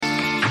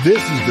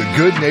This is the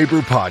Good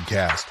Neighbor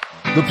Podcast,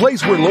 the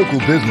place where local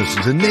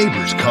businesses and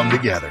neighbors come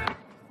together.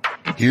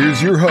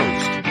 Here's your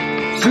host,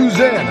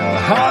 Susanna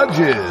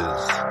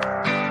Hodges.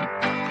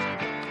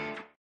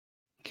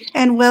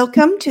 And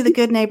welcome to the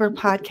Good Neighbor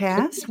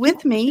Podcast.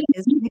 With me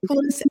is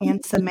Nicholas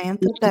and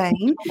Samantha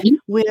Bain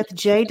with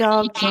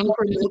JDog Junk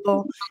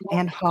Removal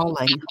and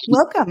Hauling.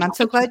 Welcome. I'm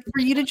so glad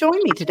for you to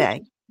join me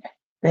today.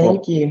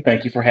 Thank you.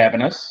 Thank you for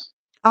having us.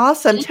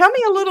 Awesome. Tell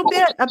me a little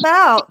bit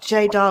about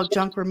JDog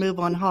Junk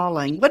Removal and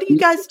Hauling. What do you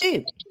guys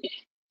do?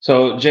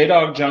 So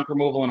JDog Junk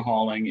Removal and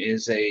Hauling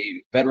is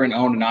a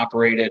veteran-owned and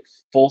operated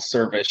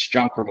full-service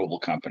junk removal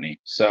company.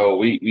 So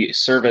we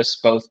service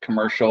both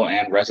commercial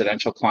and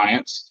residential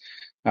clients,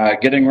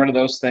 getting rid of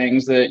those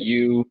things that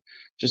you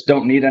just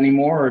don't need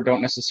anymore or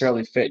don't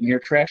necessarily fit in your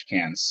trash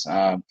cans.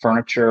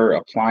 Furniture,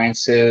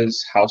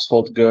 appliances,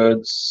 household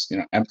goods,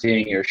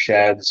 emptying your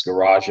sheds,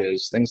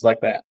 garages, things like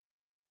that.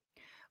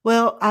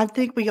 Well, I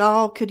think we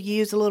all could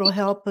use a little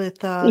help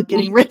with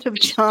getting rid of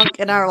junk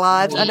in our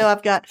lives. I know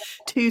I've got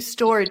 2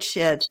 storage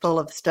sheds full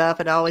of stuff,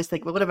 and I always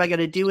think, well, what am I going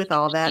to do with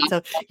all that?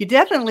 So you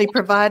definitely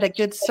provide a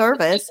good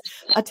service.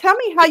 Tell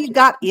me how you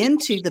got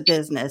into the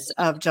business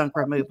of junk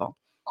removal.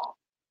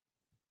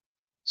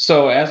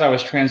 So as I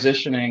was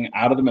transitioning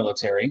out of the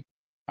military,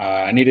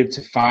 I needed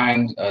to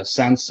find a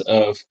sense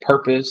of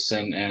purpose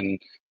and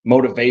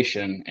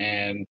motivation,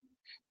 and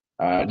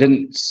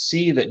didn't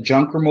see that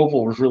junk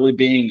removal was really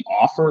being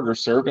offered or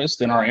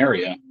serviced in our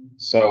area.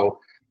 So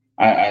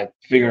I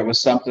figured it was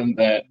something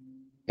that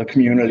the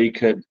community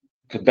could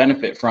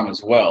benefit from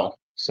as well.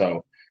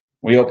 So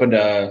we opened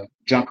a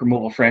junk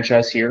removal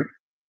franchise here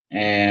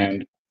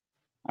and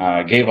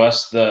gave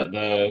us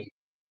the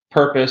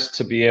purpose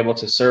to be able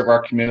to serve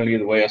our community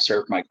the way I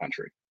served my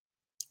country.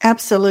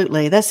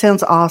 Absolutely. That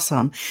sounds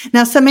awesome.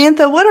 Now,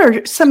 Samantha, what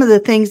are some of the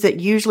things that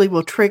usually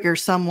will trigger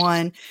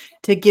someone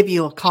to give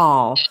you a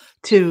call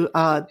to,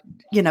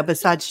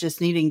 besides just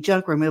needing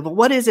junk removal?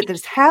 What is it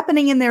that's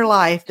happening in their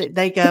life that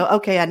they go,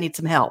 okay, I need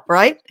some help,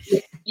 right?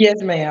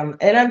 Yes, ma'am.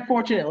 And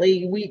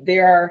unfortunately,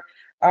 there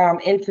are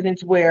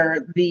incidents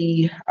where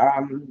the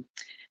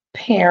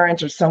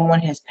parents or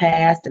someone has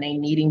passed and they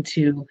needing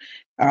to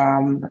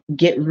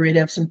get rid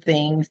of some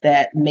things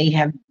that may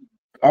have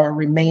are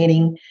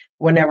remaining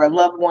whenever a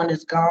loved one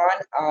is gone.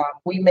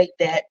 We make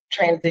that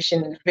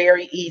transition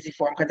very easy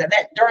for them, because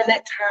during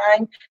that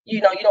time, you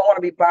don't want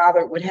to be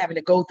bothered with having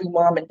to go through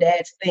mom and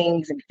dad's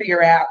things and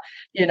figure out,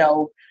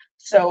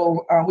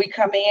 So we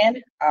come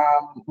in,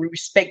 we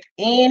respect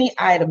any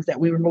items that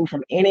we remove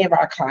from any of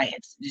our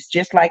clients. It's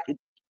just like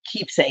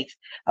keepsakes.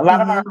 A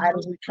lot of our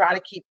items we try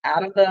to keep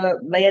out of the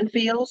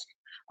landfills.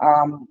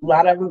 A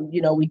lot of them,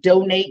 we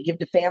donate, give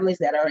to families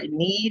that are in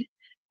need.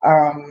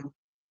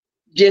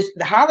 Just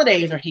the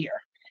holidays are here.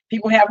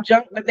 People have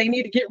junk that they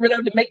need to get rid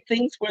of to make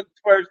things for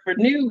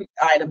new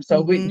items.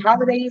 So when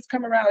holidays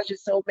come around, it's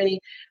just so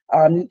many.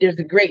 There's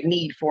a great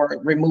need for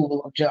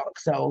removal of junk.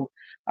 So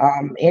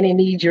any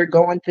needs you're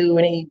going through,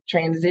 any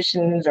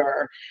transitions,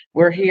 or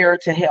we're here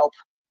to help.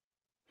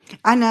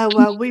 I know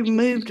we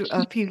moved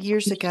a few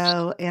years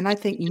ago, and I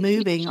think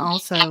moving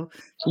also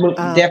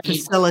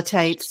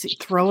facilitates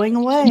throwing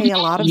away a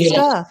lot of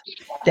stuff.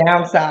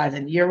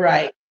 Downsizing, you're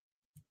right.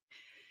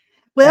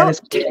 Well,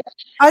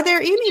 are there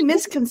any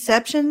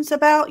misconceptions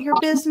about your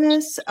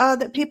business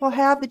that people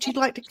have that you'd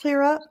like to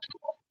clear up?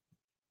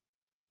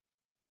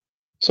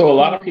 So a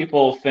lot of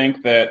people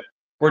think that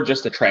we're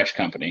just a trash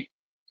company.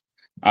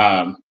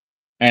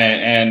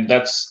 And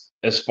that's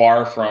as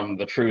far from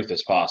the truth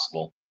as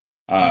possible.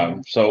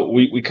 So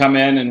we come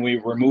in and we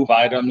remove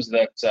items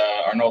that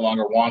are no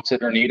longer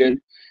wanted or needed,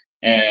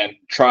 and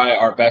try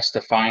our best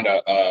to find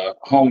a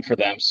home for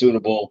them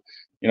suitable,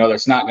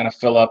 that's not going to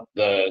fill up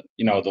the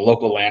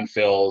local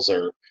landfills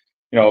or,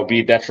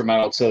 be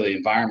detrimental to the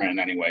environment in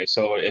any way.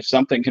 So if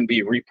something can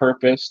be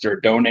repurposed or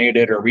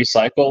donated or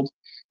recycled,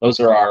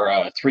 those are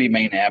our 3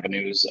 main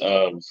avenues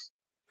of,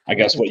 I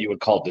guess, what you would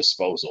call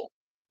disposal.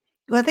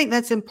 Well, I think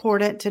that's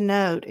important to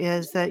note,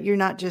 is that you're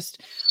not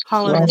just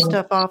hauling the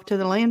stuff off to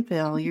the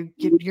landfill.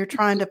 You're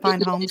trying to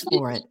find homes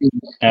for it.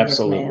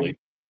 Absolutely.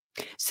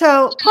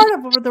 So part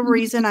of the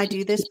reason I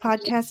do this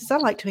podcast is I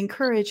like to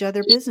encourage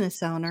other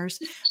business owners.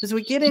 As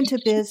we get into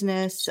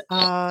business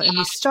and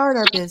we start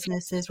our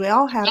businesses, we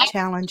all have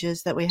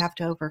challenges that we have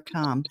to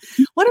overcome.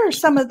 What are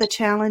some of the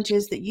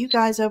challenges that you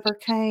guys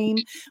overcame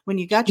when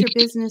you got your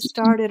business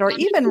started, or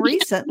even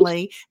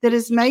recently, that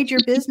has made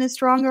your business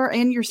stronger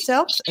and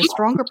yourself a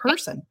stronger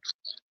person?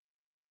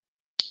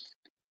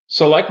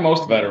 So like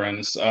most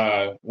veterans,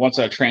 once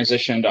I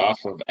transitioned off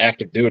of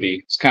active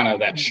duty, it's kind of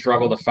that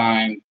struggle to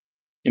find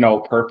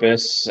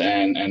purpose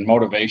and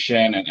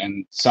motivation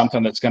and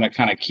something that's going to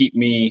kind of keep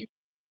me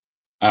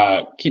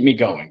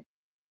going.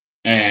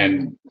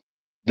 And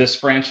this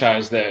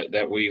franchise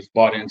that we've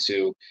bought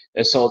into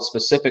is sold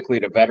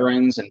specifically to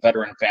veterans and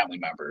veteran family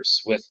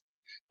members, with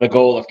the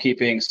goal of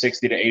keeping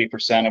 60 to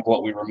 80% of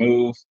what we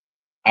remove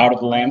out of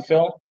the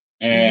landfill,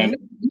 and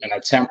an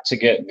attempt to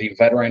get the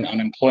veteran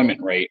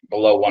unemployment rate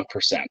below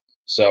 1%.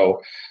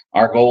 So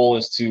our goal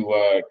is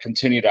to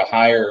continue to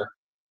hire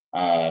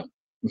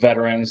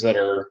veterans that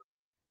are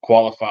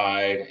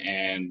qualified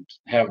and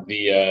have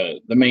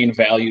the main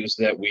values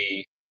that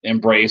we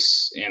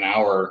embrace in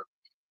our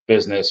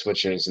business,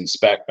 which is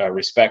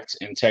respect,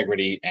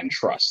 integrity, and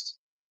trust.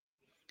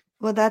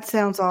 Well, that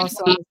sounds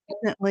awesome. It's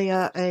definitely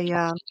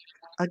a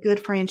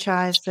good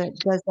franchise that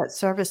does that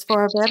service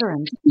for our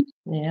veterans.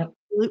 Yeah.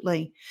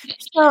 Absolutely.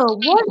 So,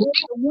 what is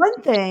the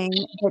one thing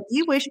that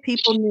you wish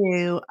people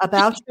knew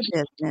about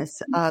your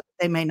business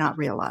they may not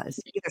realize,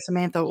 either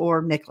Samantha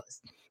or Nicholas?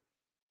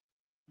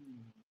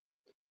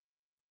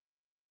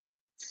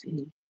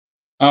 The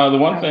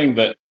one thing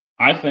that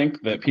I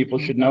think that people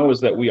should know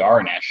is that we are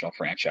a national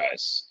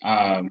franchise,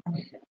 and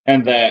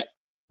that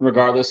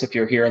regardless if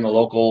you're here in the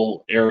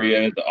local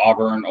area, the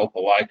Auburn,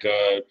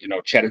 Opelika,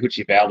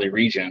 Chattahoochee Valley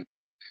region,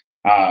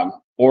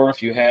 or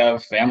if you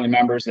have family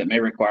members that may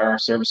require our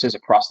services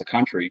across the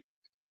country,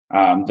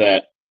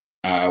 that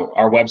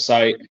our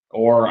website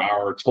or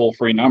our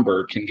toll-free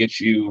number can get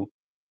you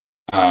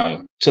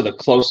to the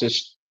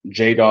closest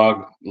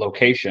JDog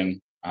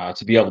location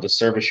to be able to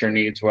service your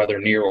needs, whether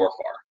near or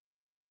far.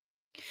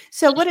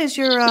 So, what is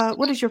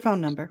your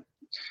phone number?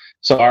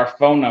 So our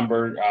phone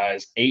number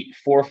is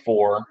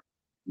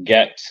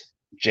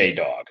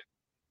 844-GET-JDog.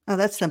 Oh,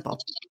 that's simple.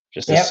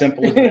 Just as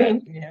simple as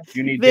that. If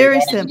you need Very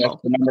JDog, simple.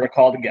 that's the number to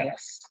call to get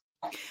us.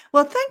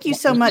 Well, thank you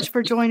so much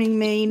for joining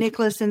me,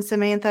 Nicholas and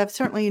Samantha. I've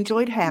certainly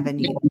enjoyed having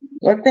you.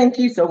 Well, thank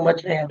you so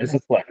much for having me. It's a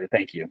pleasure.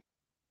 Thank you.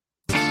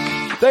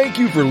 Thank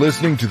you for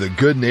listening to the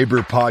Good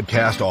Neighbor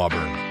Podcast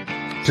Auburn.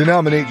 To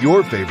nominate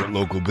your favorite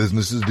local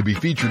businesses to be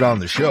featured on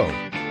the show,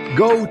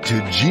 go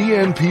to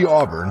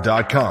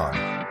gnpauburn.com.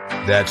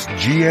 That's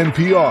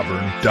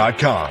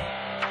gnpauburn.com.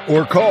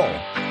 Or call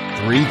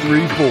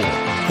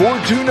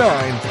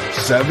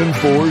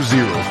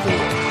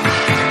 334-429-7404.